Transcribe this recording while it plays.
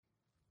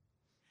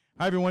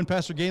Hi, everyone.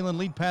 Pastor Galen,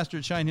 lead pastor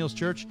at Cheyenne Hills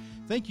Church.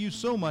 Thank you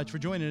so much for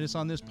joining us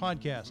on this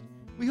podcast.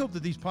 We hope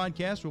that these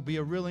podcasts will be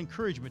a real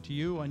encouragement to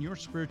you on your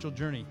spiritual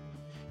journey.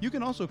 You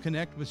can also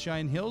connect with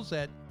Cheyenne Hills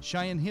at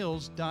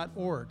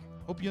CheyenneHills.org.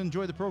 Hope you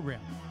enjoy the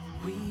program.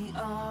 We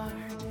are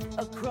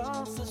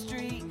across the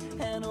street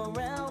and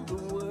around the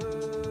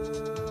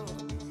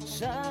world,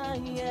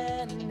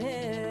 Cheyenne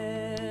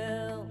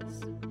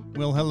Hills.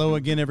 Well, hello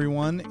again,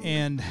 everyone,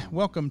 and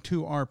welcome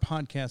to our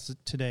podcast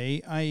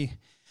today.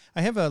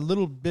 I have a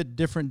little bit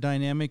different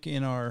dynamic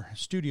in our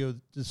studio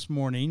this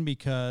morning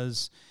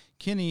because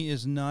Kenny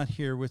is not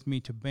here with me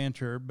to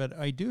banter, but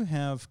I do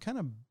have kind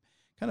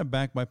of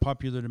back by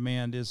popular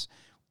demand is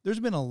there's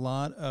been a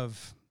lot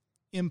of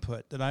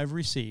input that I've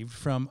received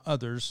from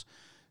others,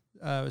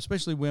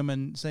 especially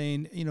women,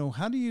 saying, you know,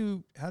 how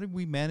do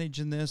we manage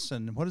in this,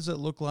 and what does it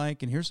look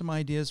like, and here's some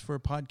ideas for a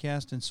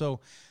podcast. And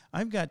so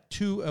I've got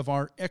two of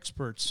our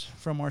experts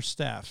from our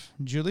staff,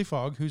 Julie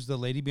Fogg, who's the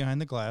lady behind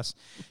the glass.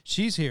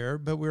 She's here,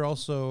 but we're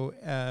also,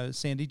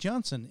 Sandy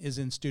Johnson is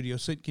in studio.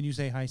 So can you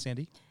say hi,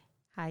 Sandy?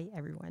 Hi,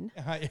 everyone.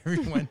 Hi,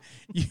 everyone.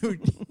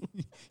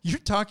 You're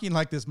talking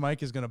like this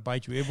mic is going to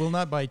bite you. It will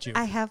not bite you.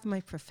 I have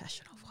my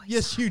professional voice.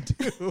 Yes, you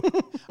do.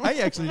 I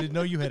actually didn't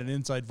know you had an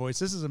inside voice.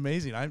 This is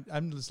amazing.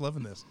 I'm just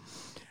loving this.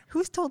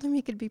 Who's told him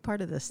he could be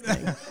part of this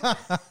thing?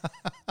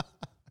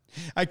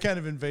 I kind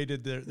of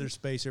invaded their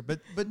space here, but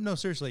no,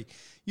 seriously,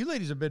 you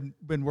ladies have been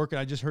working.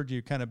 I just heard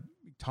you kind of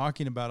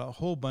talking about a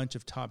whole bunch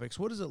of topics.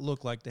 What does it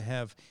look like to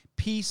have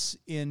peace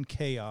in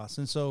chaos?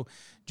 And so,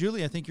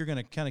 Julie, I think you're going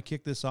to kind of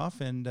kick this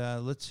off, and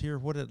let's hear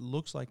what it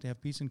looks like to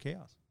have peace in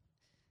chaos.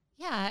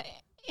 Yeah,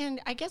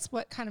 and I guess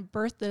what kind of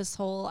birthed this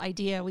whole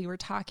idea we were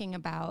talking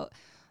about,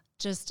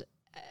 just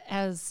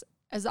as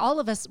all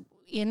of us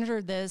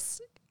enter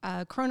this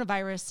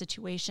coronavirus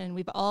situation,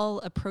 we've all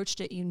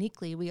approached it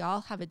uniquely. We all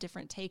have a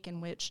different take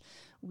in which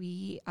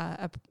we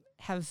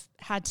have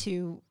had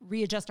to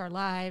readjust our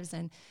lives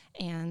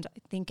and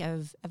think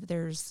of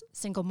there's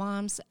single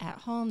moms at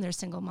home, there's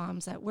single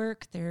moms at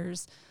work,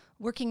 there's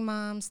working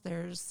moms,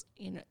 there's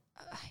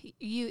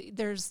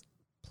there's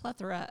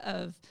plethora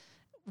of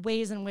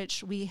ways in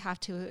which we have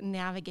to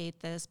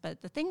navigate this.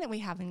 But the thing that we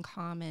have in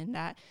common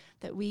that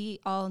we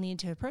all need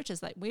to approach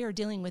is that we are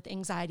dealing with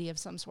anxiety of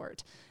some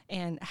sort.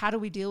 And how do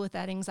we deal with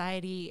that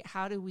anxiety?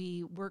 How do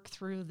we work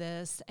through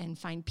this and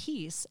find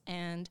peace?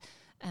 And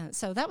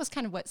so that was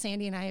kind of what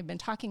Sandy and I have been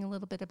talking a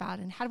little bit about,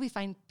 and how do we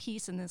find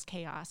peace in this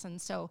chaos?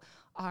 And so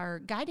our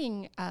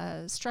guiding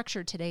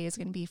structure today is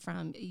going to be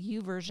from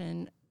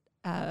YouVersion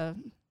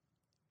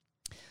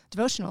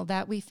devotional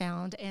that we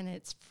found, and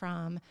it's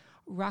from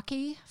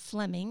Rocky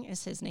Fleming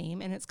is his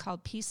name, and it's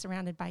called Peace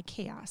Surrounded by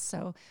Chaos.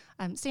 So,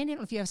 Sandy, I don't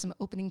know if you have some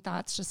opening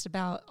thoughts just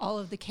about all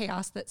of the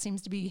chaos that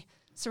seems to be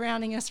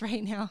surrounding us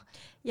right now.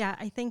 Yeah,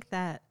 I think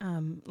that,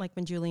 like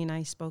when Julie and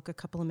I spoke a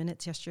couple of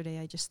minutes yesterday,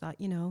 I just thought,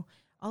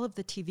 all of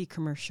the TV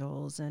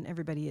commercials and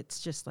everybody,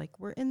 it's just like,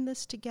 we're in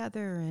this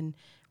together and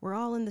we're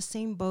all in the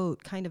same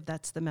boat, kind of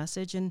that's the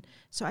message. And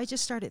so I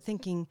just started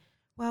thinking,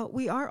 well,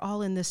 we are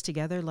all in this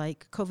together,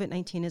 like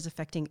COVID-19 is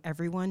affecting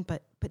everyone,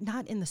 but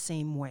not in the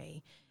same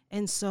way.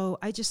 And so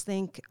I just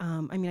think,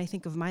 I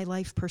think of my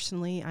life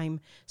personally.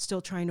 I'm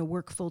still trying to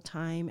work full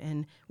time,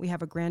 and we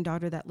have a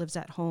granddaughter that lives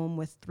at home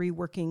with 3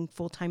 working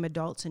full-time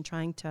adults and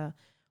trying to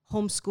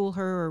homeschool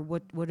her, or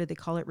what do they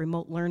call it,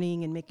 remote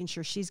learning, and making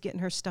sure she's getting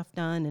her stuff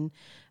done.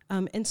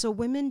 And so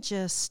women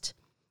just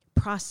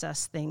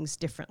process things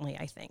differently,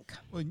 I think.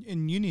 Well,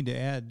 and you need to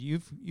add,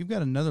 you've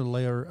got another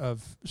layer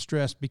of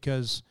stress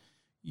because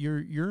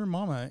your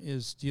mama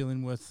is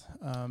dealing with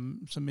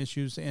some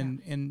issues,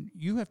 and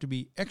you have to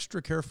be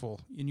extra careful,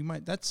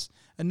 and that's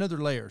another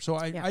layer. So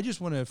I just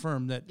want to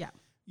affirm that,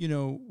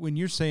 when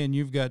you're saying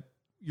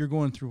you're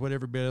going through what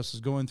everybody else is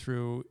going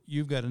through,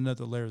 you've got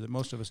another layer that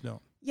most of us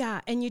don't.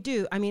 Yeah, and you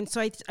do. So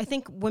I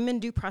think women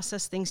do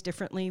process things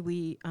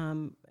differently.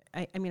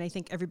 I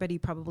think everybody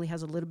probably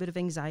has a little bit of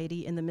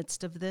anxiety in the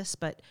midst of this,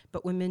 but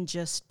women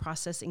just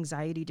process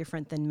anxiety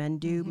different than men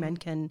do. Mm-hmm. Men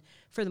can,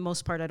 for the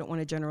most part, I don't want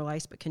to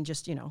generalize, but can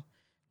just,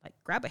 like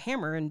grab a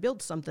hammer and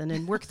build something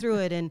and work through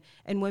it. And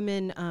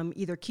women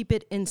either keep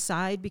it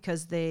inside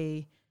because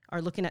they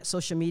are looking at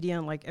social media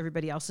and like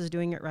everybody else is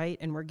doing it right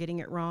and we're getting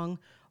it wrong,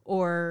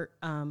 or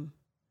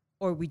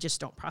we just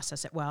don't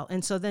process it well.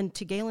 And so then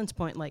to Galen's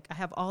point, like I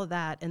have all of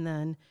that, and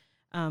then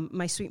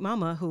my sweet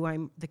mama, who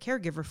I'm the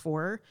caregiver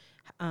for,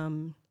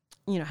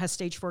 has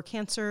stage 4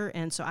 cancer.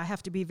 And so I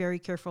have to be very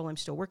careful. I'm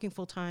still working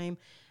full time.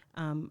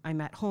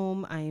 I'm at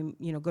home. I'm,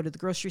 go to the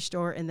grocery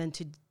store, and then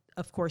to,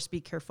 of course, be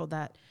careful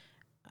that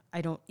I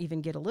don't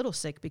even get a little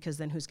sick, because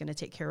then who's going to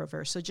take care of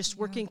her? So just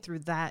working through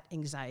that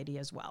anxiety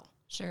as well.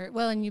 Sure.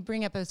 Well, and you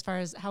bring up as far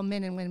as how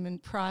men and women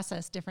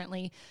process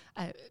differently.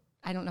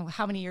 I don't know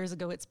how many years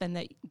ago it's been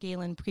that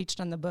Galen preached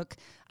on the book,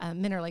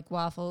 Men Are Like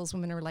Waffles,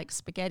 Women Are Like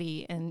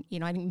Spaghetti. And,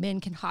 I think men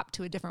can hop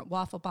to a different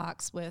waffle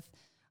box with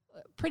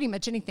pretty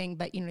much anything,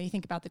 but you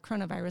think about the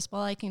coronavirus.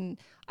 Well, I can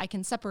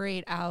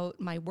separate out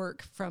my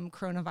work from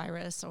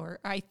coronavirus, or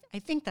I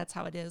think that's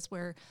how it is,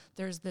 where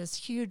there's this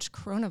huge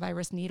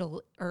coronavirus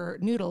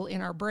noodle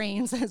in our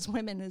brains as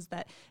women, is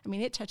that, I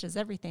mean, it touches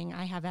everything.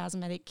 I have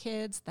asthmatic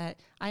kids, that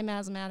I'm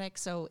asthmatic,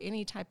 so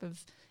any type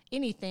of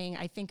anything,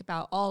 I think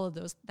about all of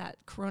those, that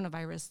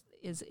coronavirus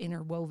is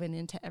interwoven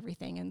into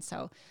everything. And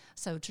so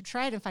to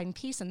try to find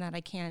peace in that,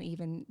 I can't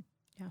even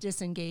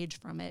disengage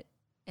from it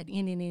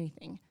in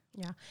anything.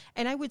 Yeah.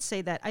 And I would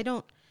say that I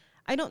don't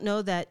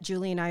know that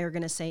Julie and I are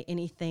going to say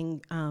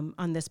anything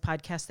on this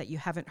podcast that you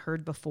haven't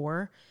heard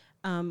before,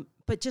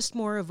 but just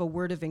more of a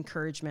word of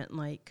encouragement.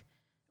 Like,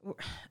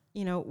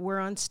 we're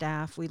on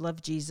staff, we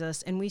love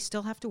Jesus, and we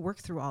still have to work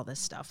through all this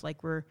stuff.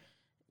 Like, we're,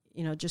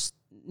 just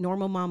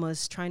normal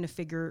mamas trying to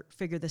figure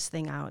this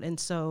thing out. And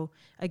so,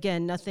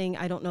 again,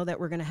 I don't know that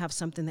we're going to have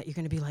something that you're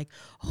going to be like,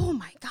 oh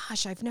my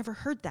gosh, I've never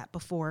heard that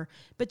before.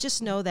 But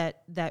just know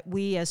that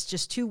we, as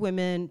just two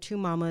women, two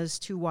mamas,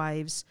 two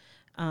wives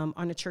on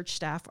a church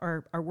staff,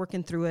 are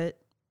working through it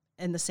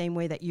in the same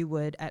way that you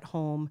would at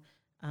home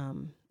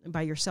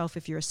by yourself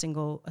if you're a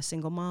single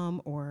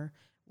mom, or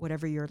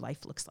whatever your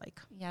life looks like.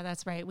 Yeah,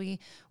 that's right. We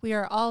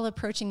are all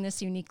approaching this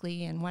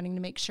uniquely and wanting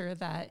to make sure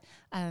that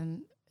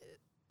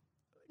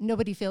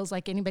nobody feels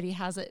like anybody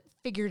has it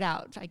figured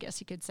out, I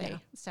guess you could say. Yeah.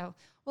 So,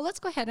 well, let's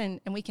go ahead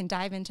and we can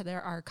dive into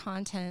our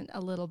content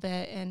a little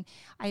bit. And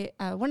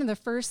one of the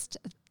first,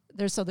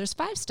 there's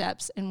 5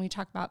 steps, and we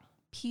talk about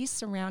peace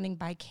surrounded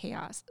by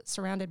chaos.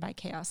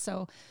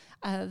 So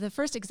the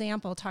first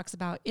example talks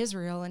about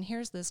Israel, and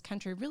here's this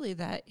country really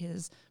that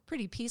is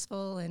pretty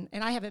peaceful, and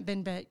I haven't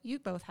been, but you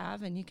both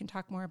have, and you can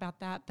talk more about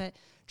that, but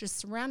just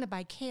surrounded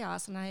by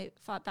chaos. And I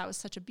thought that was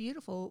such a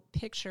beautiful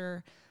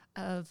picture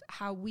of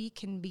how we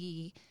can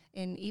be,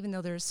 and even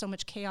though there's so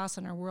much chaos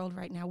in our world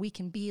right now, we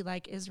can be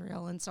like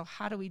Israel. And so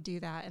how do we do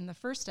that? And the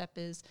first step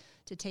is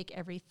to take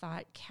every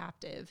thought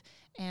captive.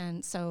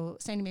 And so,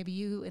 Sandy, maybe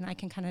you and I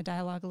can kind of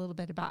dialogue a little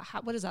bit about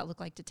what does that look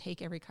like to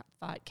take every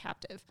thought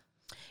captive?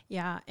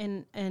 Yeah,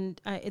 and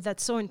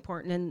that's so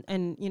important.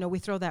 And we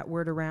throw that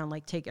word around,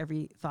 like take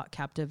every thought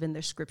captive, and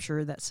there's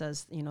scripture that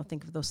says,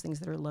 think of those things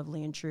that are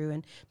lovely and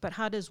true. But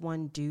how does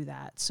one do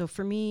that? So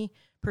for me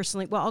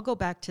personally, well, I'll go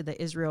back to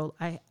the Israel.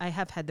 I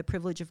have had the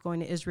privilege of going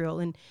to Israel,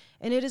 and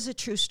it is a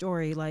true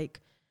story. Like,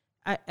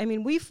 I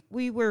mean,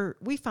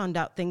 we found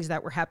out things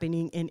that were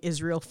happening in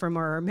Israel from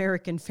our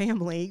American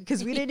family,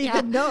 because we didn't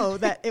even know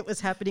that it was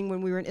happening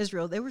when we were in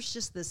Israel. There was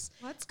just this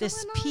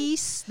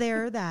peace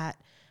there that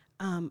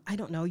I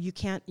don't know. You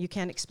can't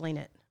explain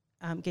it.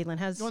 Galen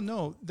has. Well,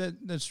 no,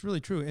 that's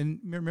really true. And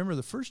remember,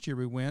 the first year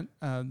we went,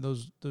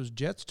 those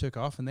jets took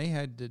off, and they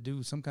had to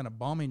do some kind of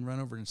bombing run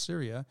over in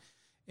Syria,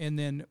 and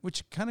then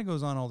which kind of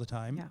goes on all the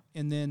time. Yeah.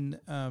 And then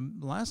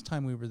last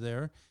time we were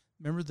there,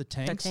 remember the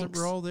tanks that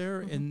were all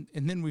there, mm-hmm.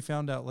 and then we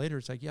found out later,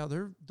 it's like, yeah,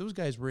 those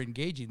guys were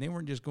engaging. They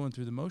weren't just going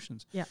through the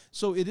motions. Yeah.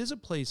 So it is a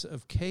place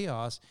of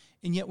chaos,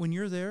 and yet when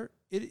you're there,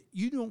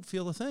 you don't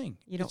feel a thing.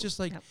 It's just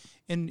like,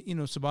 and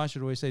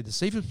Sebastian would always say, the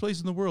safest place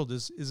in the world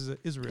is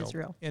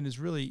Israel. And it's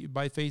really,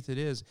 by faith it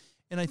is.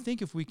 And I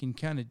think if we can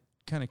kind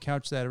of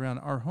couch that around,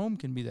 our home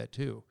can be that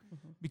too.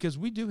 Mm-hmm. Because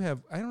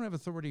I don't have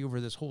authority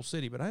over this whole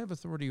city, but I have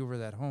authority over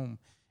that home.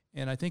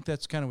 And I think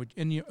that's kind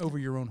of over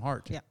your own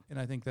heart. Yeah. And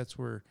I think that's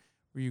where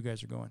you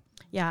guys are going.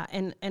 Yeah,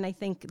 and I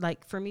think,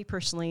 like, for me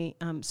personally,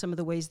 some of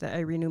the ways that I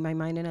renew my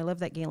mind, and I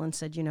love that Galen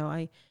said,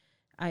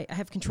 I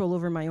have control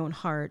over my own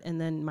heart and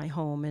then my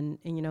home. And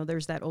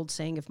there's that old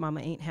saying, if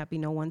mama ain't happy,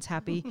 no one's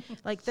happy.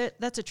 Like,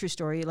 that's a true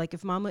story. Like,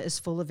 if mama is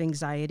full of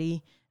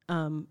anxiety,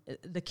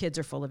 the kids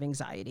are full of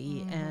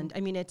anxiety. Mm-hmm. And,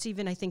 I mean, it's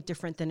even, I think,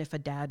 different than if a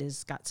dad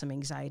has got some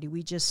anxiety.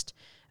 We just,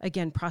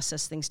 again,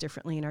 process things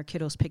differently, and our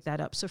kiddos pick that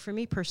up. So for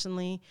me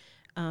personally,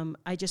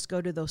 I just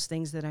go to those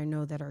things that I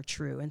know that are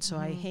true. And so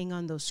I hang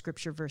on those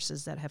scripture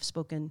verses that have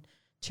spoken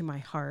to my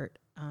heart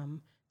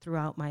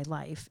throughout my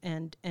life.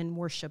 And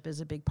worship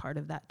is a big part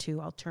of that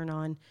too. I'll turn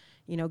on,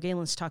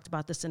 Galen's talked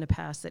about this in the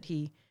past, that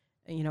he,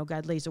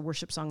 God lays a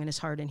worship song in his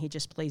heart and he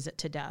just plays it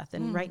to death.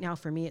 And right now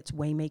for me, it's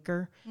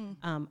Waymaker.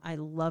 I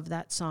love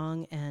that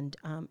song. And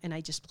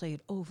I just play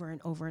it over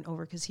and over and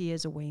over, because he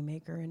is a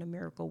waymaker and a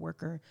miracle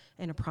worker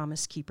and a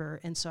promise keeper.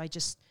 And so I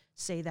just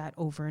say that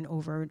over and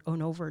over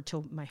and over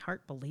till my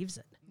heart believes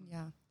it.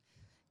 Yeah.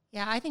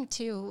 Yeah, I think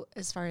too,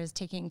 as far as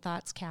taking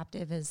thoughts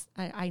captive, is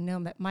I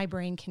know that my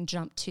brain can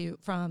jump to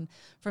from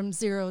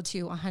 0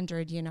 to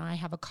 100. I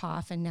have a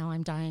cough and now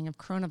I'm dying of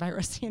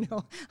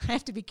coronavirus. I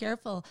have to be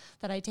careful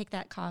that I take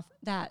that cough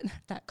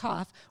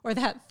or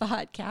that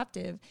thought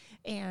captive,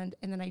 and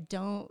then I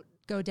don't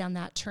go down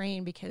that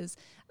train, because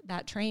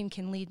that train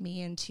can lead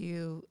me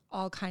into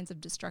all kinds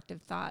of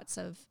destructive thoughts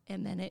and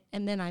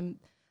then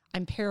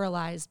I'm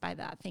paralyzed by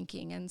that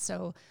thinking. And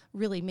so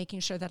really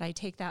making sure that I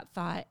take that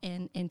thought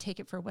and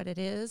take it for what it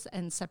is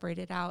and separate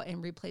it out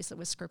and replace it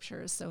with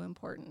scripture is so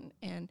important.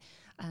 And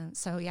I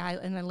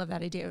love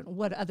that idea.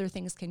 What other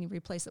things can you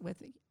replace it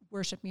with?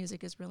 worship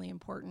music is really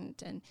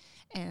important,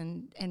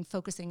 and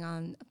focusing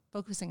on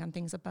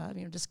things above,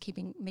 just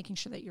making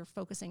sure that you're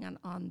focusing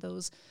on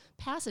those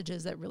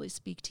passages that really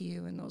speak to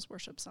you in those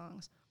worship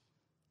songs.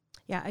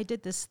 Yeah, I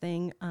did this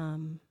thing.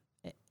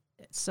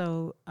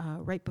 So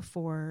right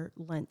before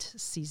Lent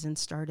season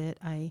started,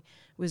 I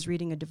was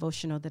reading a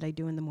devotional that I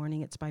do in the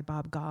morning. It's by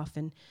Bob Goff.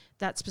 And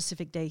that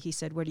specific day, he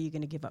said, "What are you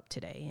going to give up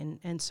today?"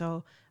 And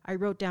so I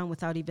wrote down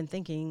without even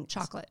thinking.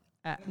 Chocolate.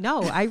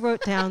 No, I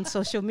wrote down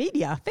social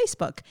media,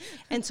 Facebook.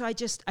 And so I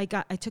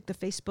took the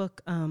Facebook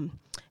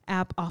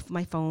app off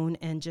my phone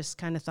and just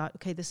kind of thought,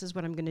 okay, this is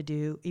what I'm going to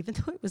do, even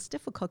though it was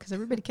difficult because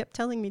everybody kept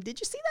telling me, "Did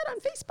you see that on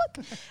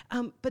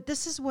Facebook?" But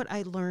this is what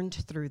I learned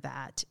through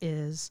that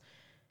is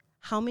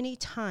how many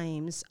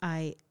times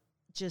I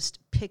just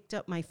picked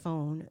up my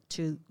phone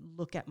to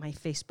look at my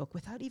Facebook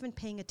without even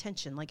paying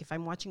attention. Like if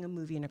I'm watching a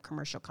movie and a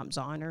commercial comes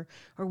on or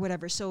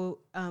whatever. So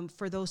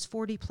for those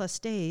 40 plus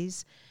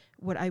days,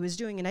 what I was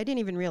doing, and I didn't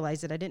even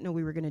realize it. I didn't know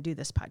we were going to do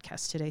this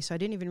podcast today, so I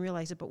didn't even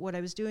realize it. But what I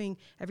was doing,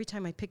 every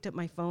time I picked up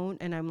my phone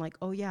and I'm like,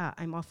 oh yeah,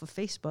 I'm off of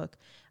Facebook,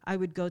 I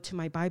would go to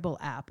my Bible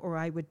app, or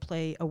I would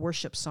play a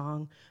worship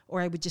song, or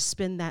I would just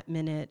spend that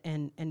minute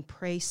and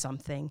pray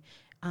something.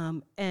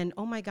 And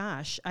oh my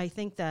gosh, I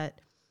think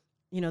that,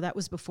 that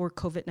was before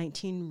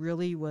COVID-19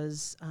 really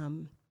was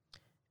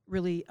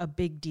really a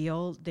big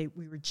deal.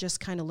 We were just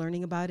kind of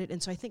learning about it.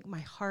 And so I think my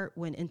heart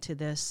went into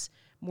this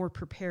more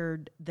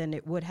prepared than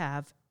it would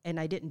have. And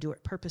I didn't do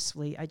it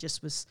purposefully. I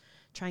just was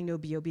trying to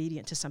be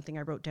obedient to something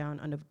I wrote down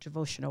on a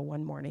devotional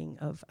one morning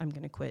of, I'm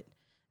going to quit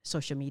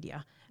social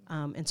media.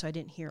 And so I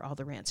didn't hear all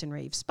the rants and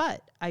raves.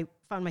 But I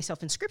found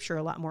myself in Scripture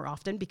a lot more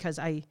often because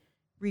I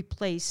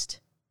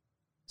replaced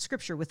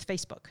Scripture with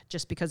Facebook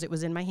just because it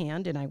was in my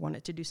hand and I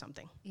wanted to do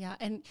something. Yeah,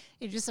 and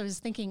I was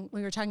thinking,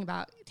 we were talking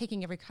about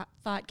taking every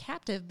thought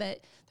captive,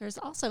 but there's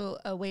also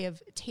a way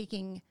of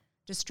taking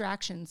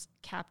distractions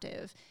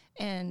captive.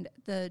 And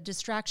the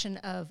distraction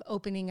of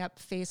opening up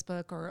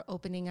Facebook or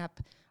opening up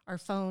our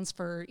phones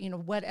for,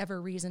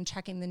 whatever reason,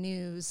 checking the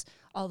news,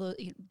 although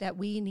that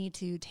we need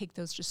to take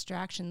those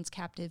distractions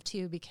captive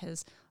too,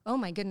 because, oh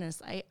my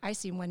goodness, I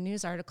see one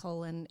news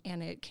article and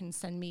it can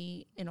send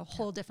me in a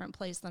whole different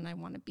place than I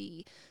want to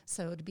be.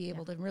 So to be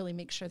able to really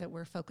make sure that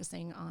we're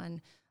focusing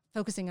on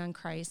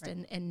Christ,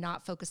 right, and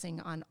not focusing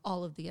on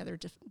all of the other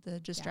the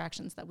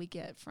distractions that we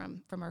get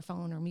from our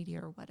phone or media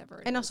or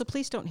whatever. And also,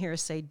 please don't hear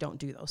us say don't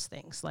do those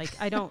things. Like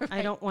I don't right.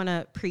 I don't want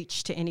to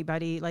preach to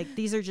anybody. Like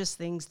these are just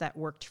things that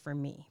worked for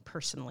me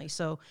personally.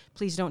 So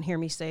please don't hear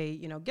me say,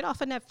 get off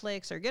of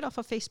Netflix or get off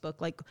of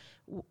Facebook. Like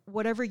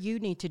whatever you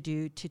need to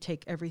do to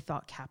take every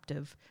thought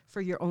captive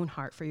for your own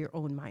heart, for your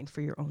own mind,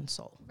 for your own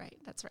soul. Right.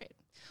 That's right.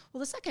 Well,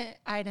 the second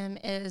item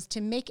is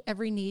to make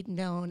every need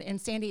known. And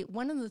Sandy,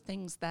 one of the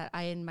things that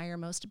I admire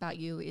most about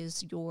you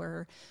is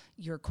your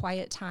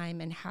quiet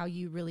time and how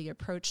you really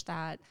approach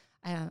that.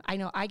 I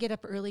know I get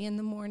up early in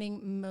the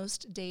morning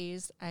most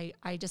days.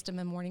 I just am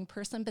a morning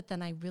person, but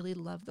then I really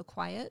love the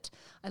quiet.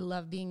 I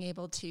love being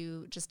able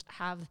to just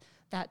have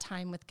that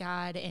time with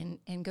God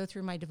and go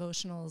through my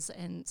devotionals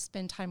and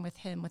spend time with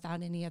Him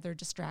without any other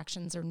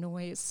distractions or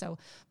noise. So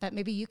that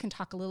maybe you can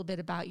talk a little bit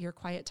about your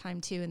quiet time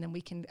too, and then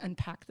we can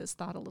unpack this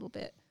thought a little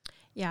bit.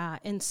 Yeah,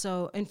 and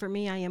for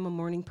me, I am a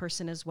morning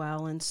person as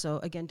well. And so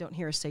again, don't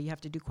hear us say you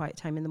have to do quiet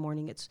time in the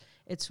morning. It's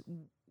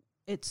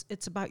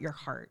about your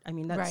heart. I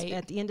mean, that's right.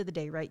 At the end of the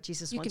day, right?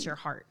 Jesus wants your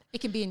heart.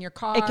 It can be in your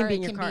car. It can be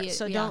in your car.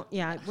 So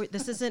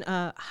this isn't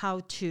a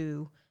how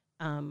to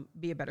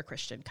be a better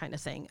Christian kind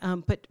of thing.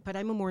 But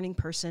I'm a morning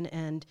person,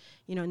 and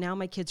now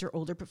my kids are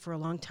older, but for a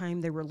long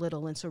time they were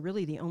little, and so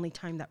really the only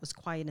time that was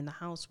quiet in the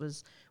house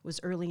was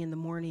early in the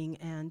morning.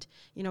 And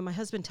my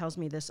husband tells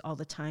me this all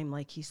the time.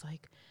 Like he's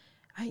like,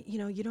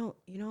 you don't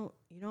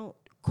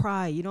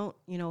cry, you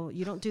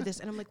don't do this.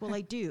 And I'm like, well,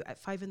 I do at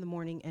 5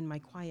 a.m. in my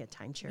quiet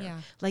time chair. Yeah.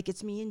 Like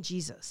it's me and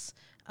Jesus.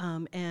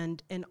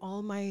 And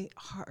all my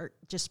heart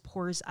just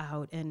pours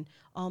out, and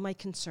all my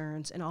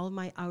concerns and all of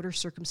my outer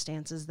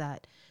circumstances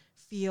that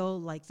feel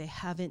like they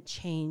haven't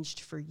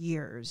changed for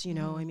years.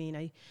 I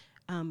mean,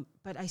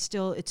 but I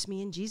still, it's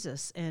me and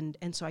Jesus. And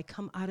so I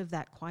come out of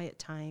that quiet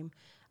time.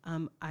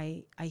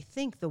 I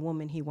think the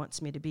woman He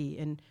wants me to be,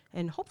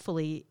 and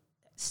hopefully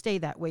stay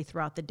that way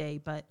throughout the day.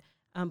 But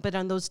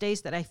on those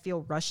days that I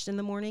feel rushed in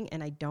the morning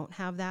and I don't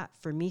have that,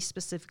 for me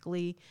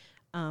specifically,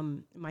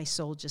 my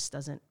soul just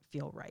doesn't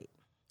feel right.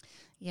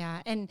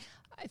 Yeah. And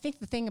I think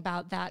the thing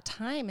about that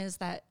time is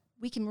that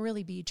we can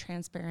really be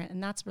transparent,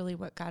 and that's really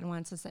what God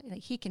wants, is that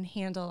He can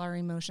handle our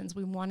emotions.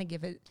 We want to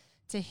give it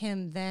to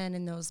Him then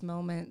in those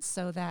moments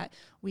so that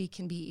we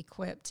can be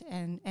equipped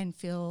and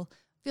feel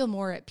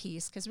more at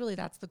peace, because really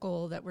that's the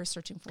goal that we're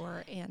searching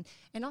for. And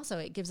also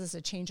it gives us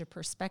a change of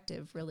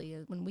perspective, really.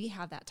 When we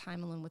have that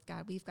time alone with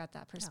God, we've got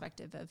that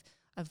perspective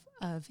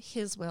of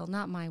his will,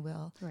 not my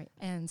will. Right.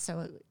 And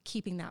so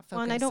keeping that focus.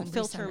 Well, and I don't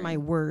filter recentering. my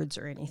words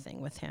or anything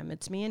with him.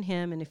 It's me and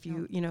him. And if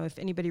if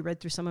anybody read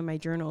through some of my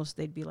journals,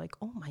 they'd be like,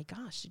 oh my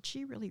gosh, did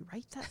she really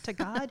write that to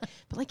God?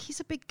 But like, he's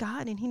a big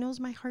God and he knows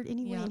my heart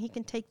anyway, and he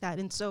can take that.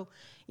 And so,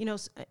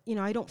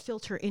 I don't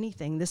filter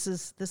anything. This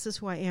is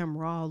who I am,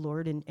 raw,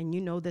 Lord. And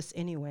you know this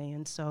anyway.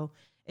 And so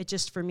it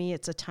just, for me,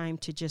 it's a time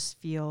to just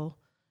feel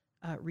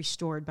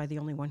restored by the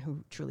only one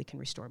who truly can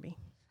restore me.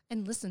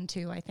 And listen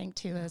to, I think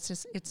too,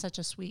 it's such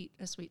a sweet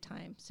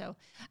time. So,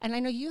 and I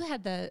know you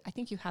had I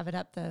think you have it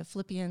up, the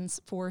Philippians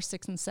 4,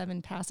 6, and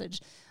 7 passage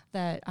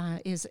that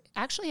is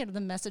actually out of the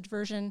Message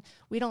version.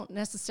 We don't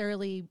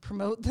necessarily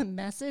promote the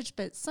Message,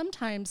 but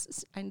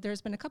sometimes, and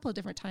there's been a couple of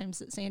different times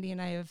that Sandy and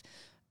I have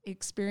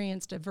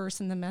experienced a verse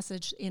in the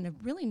Message in a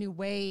really new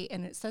way,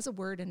 and it says a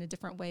word in a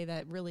different way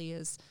that really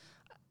is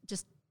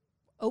just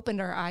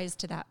opened our eyes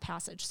to that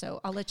passage. So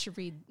I'll let you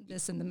read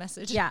this in the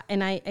Message. Yeah,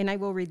 and I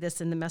will read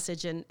this in the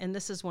Message, and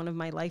this is one of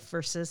my life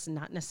verses,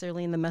 not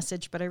necessarily in the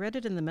Message, but I read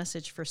it in the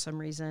Message for some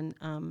reason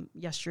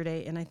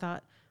yesterday, and I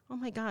thought, oh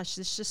my gosh,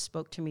 this just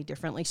spoke to me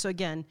differently. So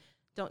again,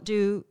 don't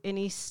do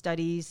any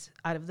studies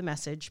out of the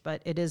Message,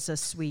 but it is a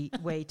sweet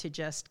way to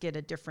just get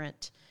a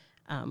different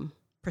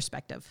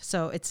perspective.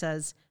 So it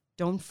says,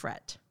 don't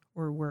fret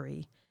or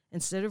worry.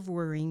 Instead of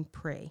worrying,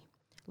 pray.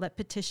 Let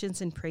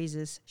petitions and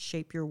praises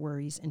shape your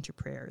worries into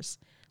prayers,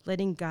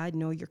 letting God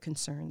know your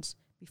concerns.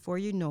 Before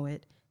you know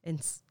it, in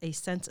a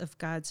sense of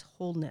God's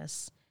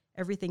wholeness,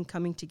 everything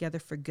coming together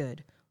for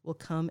good will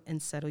come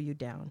and settle you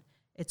down.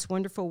 It's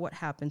wonderful what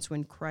happens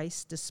when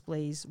Christ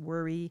displays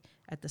worry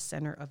at the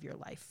center of your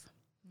life.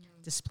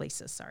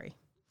 Displaces, sorry.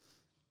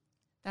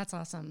 That's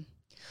awesome.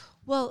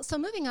 Well, so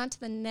moving on to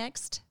the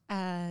next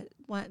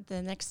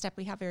the next step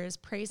we have here is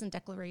praise and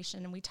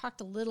declaration. And we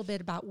talked a little bit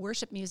about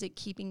worship music,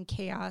 keeping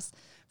chaos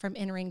from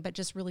entering, but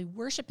just really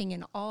worshiping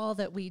in all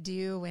that we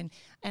do. And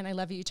I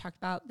love you talked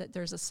about that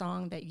there's a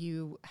song that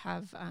you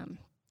have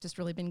just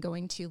really been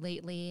going to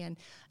lately.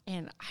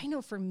 And I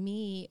know for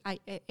me,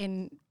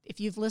 and if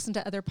you've listened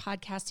to other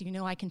podcasts, you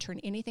know I can turn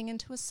anything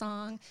into a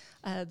song.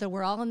 Though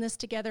we're all in this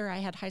together. I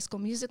had High School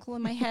Musical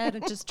in my head,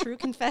 and just true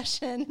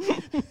confession.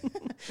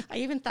 I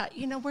even thought,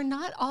 we're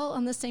not all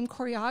on the same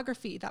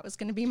choreography. That was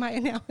going to be my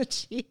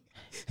analogy.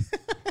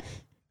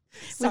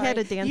 We had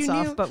a dance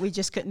off, but we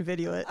just couldn't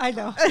video it. I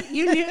know.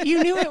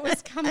 You knew it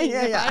was coming.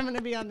 Yeah. I'm going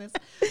to be on this.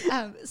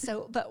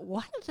 But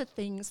one of the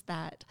things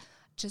that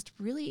just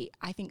really,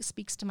 I think,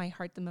 speaks to my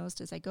heart the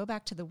most is I go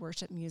back to the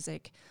worship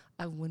music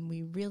of when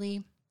we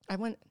really, I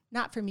went,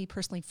 not for me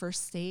personally,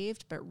 first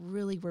saved, but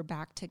really we're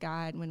back to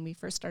God when we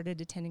first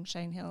started attending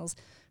Cheyenne Hills,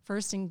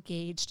 first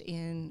engaged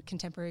in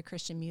contemporary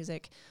Christian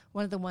music.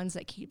 One of the ones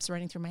that keeps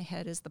running through my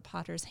head is The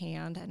Potter's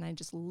Hand, and I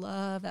just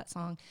love that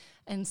song.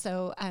 And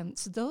so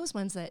those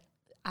ones that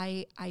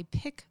I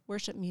pick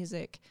worship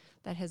music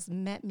that has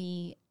met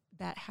me,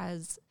 that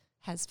has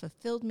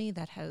fulfilled me,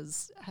 that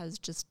has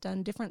just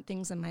done different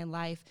things in my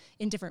life,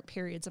 in different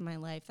periods of my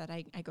life that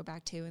I go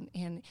back to.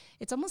 And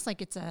it's almost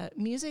like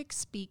music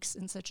speaks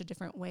in such a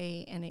different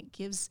way, and it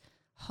gives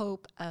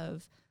hope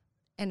of,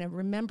 and a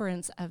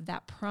remembrance of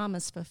that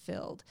promise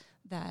fulfilled,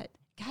 that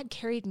God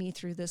carried me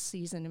through this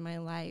season in my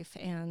life,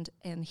 and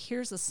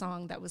here's a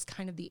song that was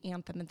kind of the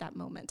anthem at that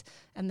moment,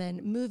 and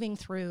then moving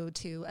through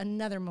to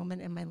another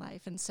moment in my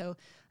life. And so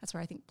that's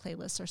where I think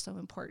playlists are so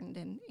important,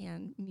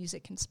 and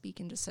music can speak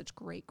into such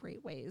great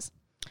ways.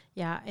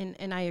 Yeah,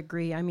 and I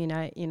agree. I mean,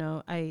 I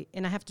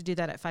have to do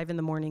that at 5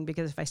 a.m.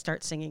 because if I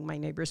start singing, my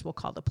neighbors will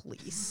call the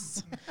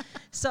police.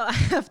 So I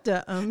have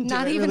to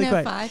not even really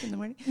at quick. 5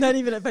 a.m. Not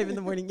even at 5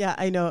 a.m. Yeah,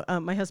 I know.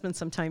 My husband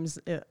sometimes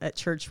at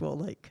church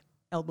will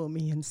elbow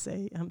me and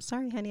say, I'm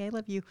sorry, honey, I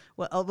love you.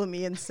 Will elbow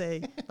me and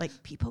say,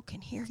 people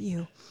can hear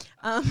you.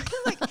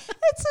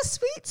 It's a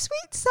sweet,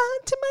 sweet song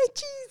to my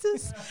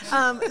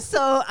Jesus.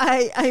 So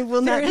I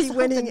will not be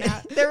winning.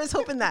 There is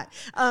hope in that.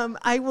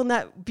 I will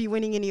not be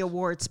winning any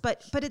awards,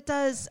 but it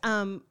does,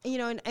 and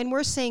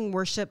we're saying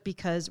worship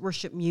because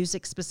worship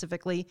music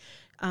specifically,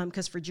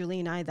 because for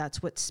Julie and I,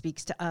 that's what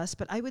speaks to us.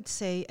 But I would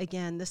say,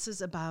 again, this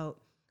is about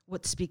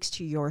what speaks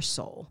to your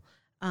soul.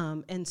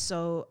 And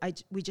so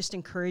we just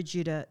encourage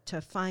you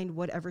to find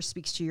whatever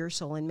speaks to your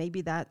soul. And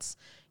maybe that's,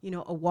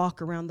 a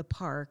walk around the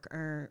park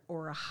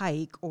or a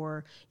hike,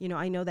 or,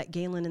 I know that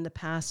Galen in the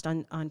past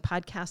on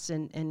podcasts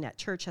and at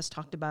church has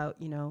talked about,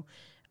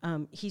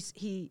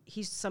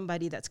 he's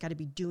somebody that's got to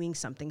be doing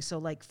something.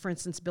 So for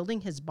instance,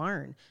 building his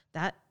barn,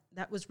 that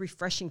was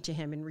refreshing to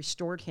him and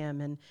restored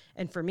him.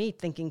 And for me,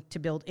 thinking to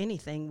build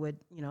anything would,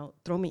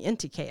 throw me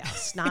into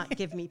chaos, not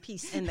give me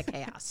peace in the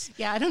chaos.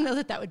 Yeah, I don't know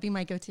that would be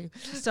my go-to.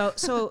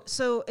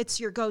 So it's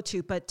your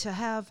go-to, but to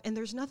have, and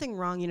there's nothing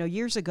wrong.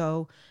 Years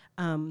ago,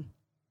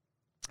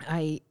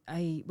 I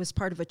was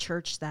part of a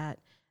church that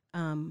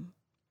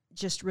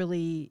just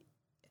really,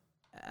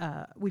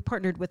 we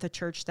partnered with a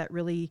church that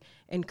really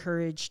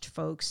encouraged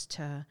folks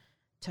to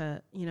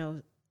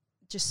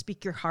just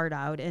speak your heart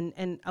out,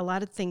 and a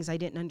lot of things I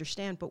didn't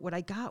understand, but what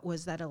I got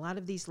was that a lot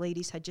of these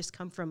ladies had just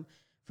come from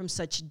from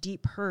such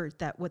deep hurt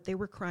that what they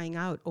were crying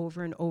out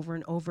over and over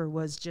and over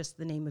was just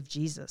the name of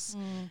Jesus.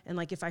 And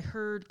like, if I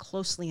heard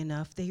closely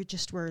enough, they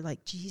just were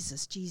like,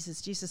 Jesus,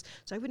 Jesus, Jesus.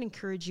 So I would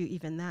encourage you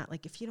even that,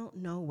 like, if you don't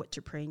know what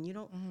to pray and you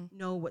don't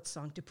know what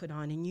song to put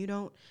on and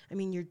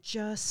you're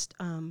just,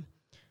 in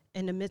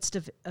the midst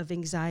of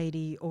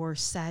anxiety or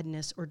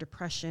sadness or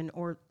depression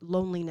or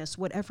loneliness,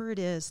 whatever it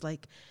is,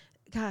 like,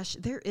 gosh,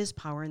 there is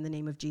power in the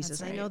name of Jesus.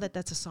 That's right. I know that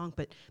that's a song,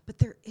 but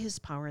there is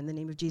power in the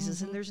name of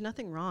Jesus, and there's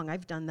nothing wrong.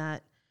 I've done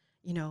that,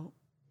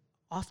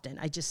 often.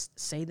 I just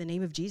say the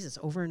name of Jesus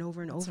over and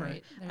over and over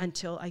right.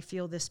 until I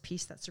feel this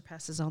peace that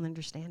surpasses all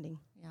understanding.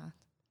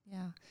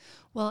 Yeah.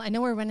 Well, I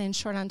know we're running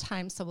short on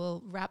time, so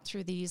we'll wrap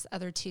through these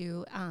other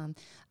two.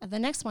 The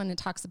next one, it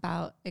talks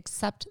about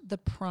accept the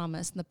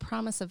promise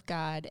of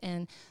God.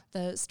 And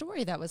the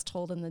story that was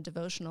told in the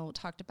devotional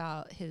talked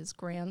about his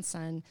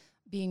grandson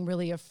being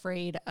really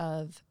afraid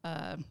of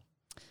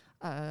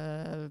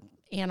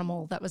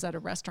animal that was at a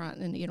restaurant,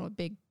 and a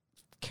big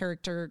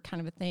character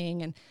kind of a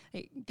thing, and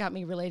it got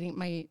me relating.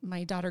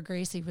 My daughter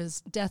Gracie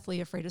was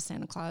deathly afraid of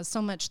Santa Claus, so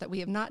much that we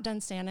have not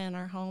done Santa in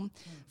our home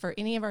for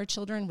any of our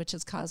children, which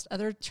has caused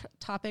other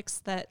topics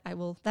that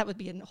would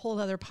be a whole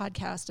other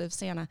podcast of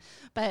Santa.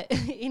 But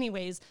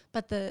anyways,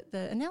 the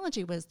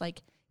analogy was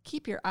like,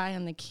 keep your eye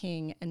on the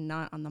king and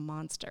not on the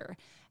monster.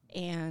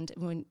 And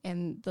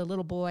the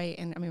little boy,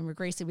 and with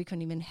Gracie, we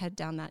couldn't even head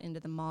down that into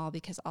the mall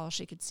because all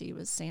she could see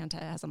was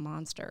Santa as a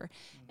monster.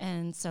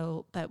 And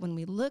so, but when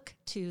we look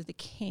to the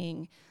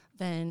king,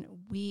 then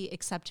we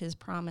accept his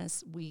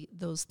promise.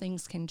 Those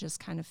things can just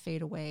kind of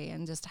fade away,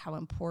 and just how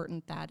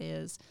important that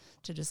is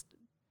to just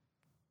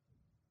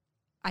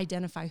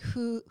identify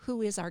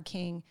who is our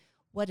king,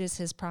 what is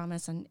his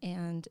promise,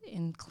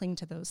 and cling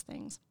to those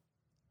things.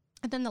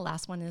 And then the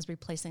last one is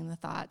replacing the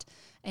thought.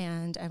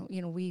 And,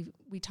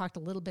 we talked a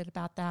little bit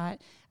about that.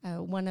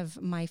 One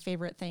of my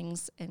favorite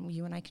things, and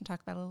you and I can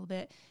talk about a little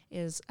bit,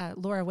 is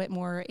Laura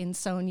Whitmore in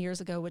Sown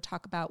years ago would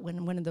talk about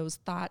when one of those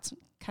thoughts,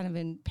 kind of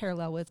in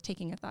parallel with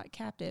taking a thought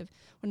captive,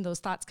 when those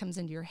thoughts comes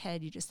into your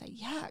head, you just say,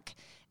 yuck.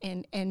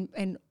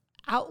 And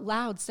out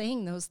loud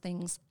saying those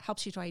things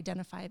helps you to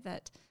identify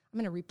that I'm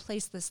going to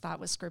replace this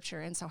thought with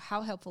Scripture. And so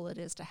how helpful it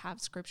is to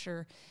have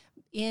Scripture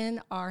in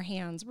our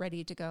hands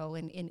ready to go,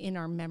 and in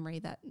our memory.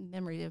 That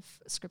memory of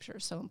Scripture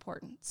is so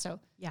important. So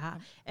yeah,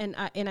 and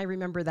I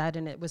remember that,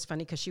 and it was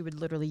funny because she would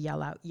literally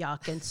yell out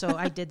yuck, and so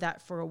I did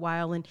that for a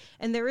while, and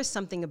there is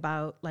something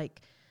about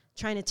like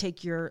trying to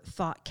take your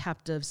thought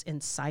captives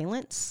in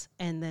silence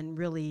and then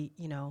really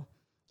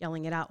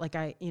yelling it out. Like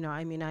I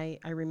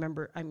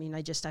remember,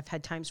 I've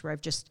had times where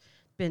I've just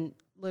been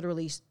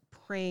literally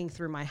praying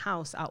through my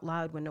house out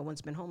loud when no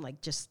one's been home,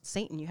 like, just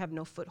Satan, you have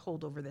no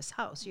foothold over this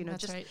house,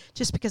 That's right.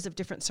 just because of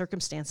different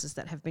circumstances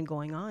that have been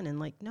going on, and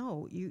like,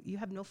 no, you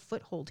have no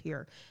foothold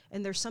here.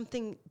 And there's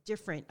something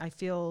different. I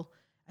feel,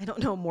 I don't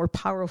know, more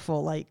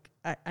powerful, like,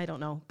 I don't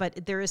know,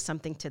 but there is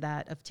something to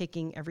that of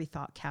taking every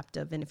thought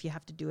captive, and if you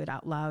have to do it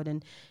out loud.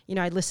 And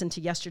I listened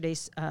to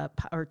yesterday's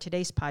or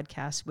today's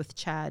podcast with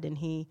Chad, and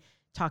he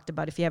talked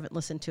about, if you haven't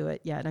listened to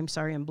it yet, I'm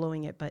sorry I'm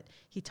blowing it, but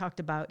he talked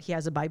about he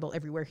has a Bible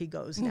everywhere he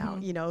goes now,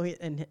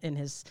 in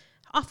his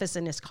office,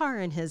 in his car,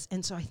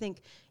 and so I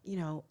think,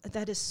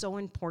 that is so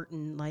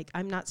important. Like,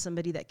 I'm not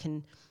somebody that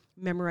can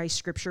memorize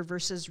Scripture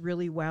verses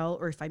really well,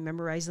 or if I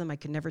memorize them, I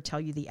can never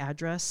tell you the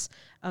address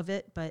of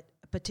it, but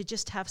to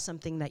just have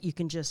something that you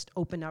can just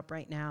open up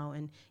right now,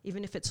 and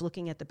even if it's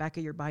looking at the back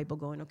of your Bible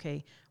going,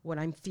 okay, what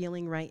I'm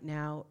feeling right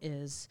now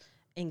is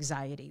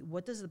anxiety.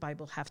 What does the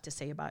Bible have to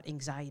say about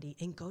anxiety?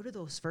 And go to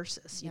those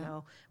verses.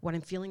 What I'm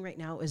feeling right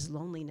now is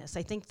loneliness.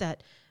 I think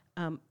that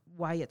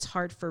why it's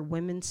hard for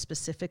women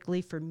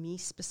specifically, for me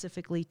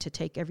specifically, to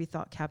take every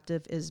thought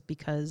captive is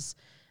because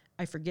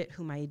I forget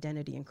who my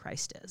identity in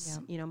Christ is.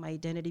 Yeah. My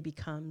identity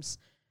becomes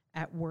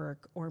at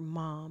work or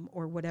mom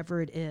or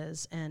whatever it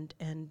is, and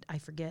I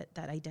forget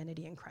that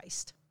identity in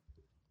Christ.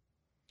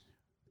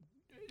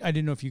 I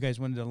didn't know if you guys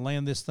wanted to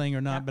land this thing or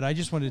not, but I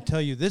just wanted to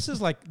tell you, this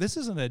is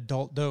an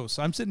adult dose.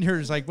 I'm sitting here,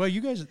 it's like, well, you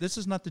guys, this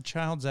is not the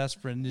child's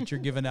aspirin that you're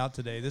giving out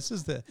today. This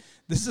is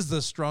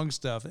the strong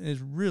stuff.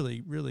 It's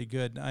really, really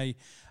good. I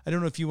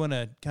don't know if you want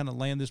to kind of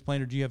land this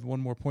plane, or do you have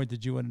one more point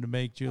that you wanted to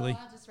make, Julie?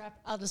 Well,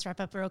 I'll just wrap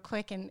up real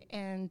quick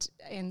and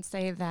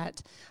say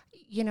that,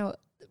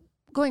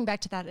 going back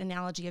to that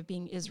analogy of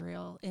being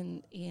Israel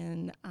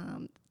in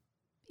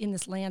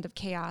this land of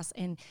chaos,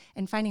 and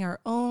finding our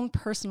own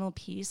personal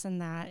peace in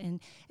that, and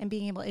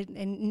being able,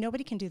 and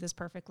nobody can do this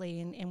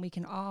perfectly, and we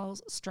can all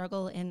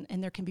struggle,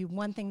 and there can be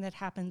one thing that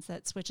happens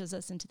that switches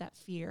us into that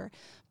fear,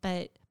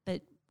 but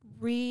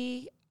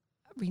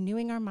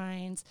renewing our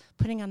minds,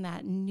 putting on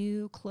that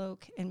new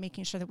cloak, and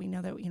making sure that we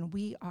know that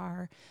we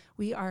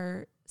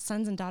are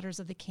sons and daughters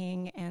of the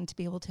King, and to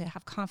be able to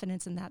have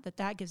confidence in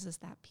that gives us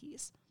that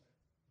peace.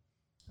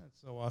 That's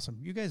so awesome.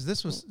 You guys,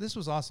 this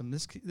was awesome.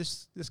 This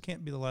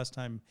can't be the last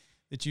time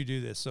that you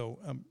do this. So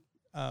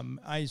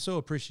I so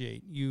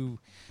appreciate you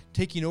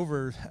taking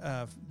over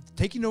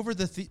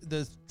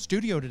the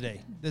studio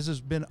today. This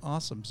has been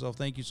awesome. So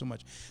thank you so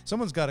much.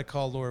 Someone's got to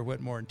call Laura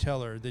Whitmore and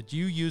tell her that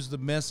you used the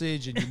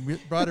message and you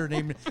brought her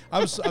name. I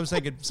was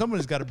thinking someone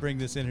has got to bring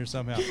this in here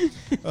somehow.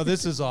 Oh,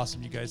 this is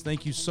awesome, you guys.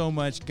 Thank you so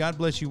much. God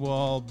bless you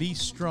all. Be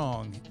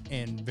strong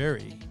and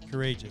very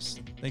courageous.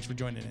 Thanks for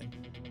joining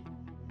in.